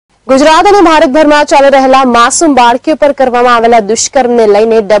गुजरात और भारतभर में चाली रहेला मासूम बाळकीओ पर करवामां आवेला दुष्कर्મને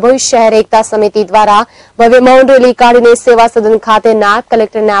લઈને ડભોઈ शहर एकता समिति द्वारा भव्य मौन रेली काढीने सेवा सदन खाते नायब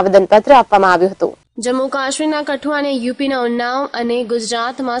कलेक्टरने आवेदनपत्र आपवामां આવ્યું હતું। जम्मू काश्मीरना कठुआ ने यूपीना उन्नाव અને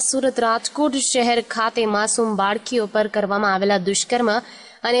ગુજરાતમાં સુરત રાજકોટ શહેર ખાતે માસૂમ બાળકીઓ પર કરવામાં આવેલા દુષ્કર્મ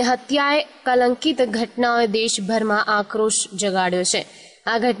અને હત્યાએ કલંકિત ઘટનાઓએ દેશભરમાં આક્રોશ જગાડ્યો છે।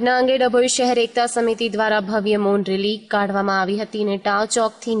 આ ઘટના અંગે ડભોઈ શહેર એકતા સમિતિ દ્વારા ભવ્ય મૌન રેલી કાઢવામાં આવી હતી અને ટાવ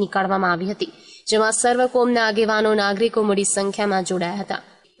ચોકથી નીકાળવામાં આવી હતી, જેમાં સર્વ કોમના આગેવાનો નાગરિકો મોટી સંખ્યામાં જોડાયા હતા।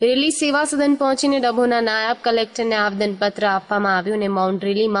 રેલી સેવા સદન પહોંચીને ડભોના નાયબ કલેક્ટરને આવેદનપત્ર આપવામાં આવ્યું અને મૌન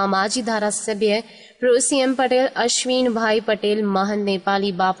રેલીમાં માજી ધારાસભ્ય પ્રોસીએમ પટેલ, અશ્વિનભાઈ પટેલ, महंत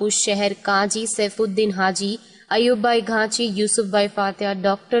नेपाली, बापू शहर काजी, सैफुद्दीन हाजी, अयूबभाई घांची, यूसुफभाई फातिया,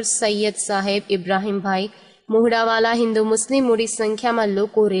 डॉक्टर सैयद साहेब, इब्राहिमभाई मुहडावाला, हिंदू मुस्लिम मोटी संख्या में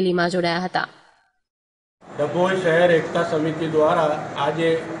लोग रेली में जोड़ाया था। डभोई शहर एकता समिति द्वारा आज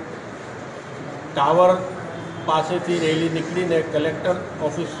टावर पासेथी रेली निकलीने कलेक्टर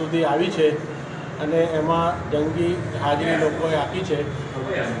ऑफिस सुधी आवी छे अने एमां जंगी हाजरी लोकोए आपी छे।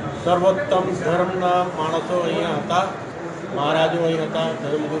 सर्वोत्तम धर्मना माणसो अहींया हता, महाराजो अहीं हता,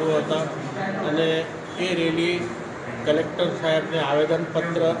 धर्मगुरु हता अने ए रेली कलेक्टर साहेबने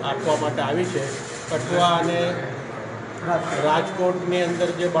आवेदनपत्र आपवा माटे आवी छे। कठुआ अने राजकोटनी अंदर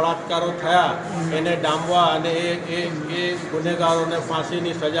जे बलात्कारो थया एने डामवा अने ए गुनेगारोने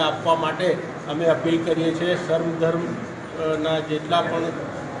फांसीनी सजा आपवा माटे अमे अपील करीए छीए। सर्व धर्मना जेटला पण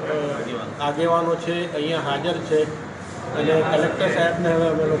आगेवानो छे अहींया हाजर छे अने कलेक्टर साहेबने हवे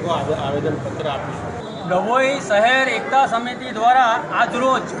अमे लोको आवेदनपत्र आपीशुं। डभोई शहर एकता समिति द्वारा आज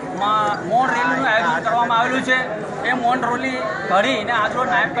रोज मौन रेलीનું આયોજન કરવામાં આવેલું છે। એ મૌન રેલી કાઢીને આજરોજ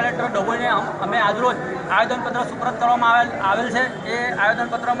નાયબ કલેક્ટર ડભોઈને અમે આજરોજ આવેદનપત્ર સુપ્રત કરવામાં આવેલ છે। એ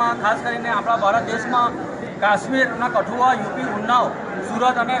આવેદનપત્રમાં ખાસ કરીને આપણા ભારત દેશમાં કાશ્મીરના કઠુઆ, યુપી, ઉન્નાવ,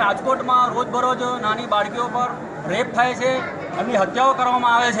 સુરત અને રાજકોટમાં રોજબરોજ નાની બાળકીઓ પર રેપ થાય છે, એમની હત્યાઓ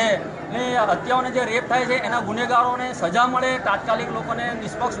કરવામાં આવે છે અને હત્યાઓને જે રેપ થાય છે એના ગુનેગારોને સજા મળે, તાત્કાલિક લોકોને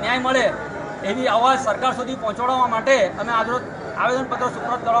નિષ્પક્ષ ન્યાય મળે એવી અવાજ સરકાર સુધી પહોંચાડવા માટે અમે આજરોજ આવેદનપત્ર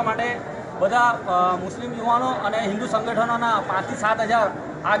સુપ્રત કરવા માટે બધા મુસ્લિમ યુવાનો અને હિન્દુ સંગઠનોના 5 થી 7 હજાર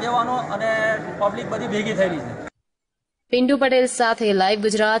આગેવાનો અને પબ્લિક બધી ભેગી થયેલી છે। પિન્ટુ પટેલ સાથે લાઈવ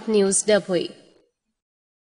ગુજરાત ન્યૂઝ ડભોઈ।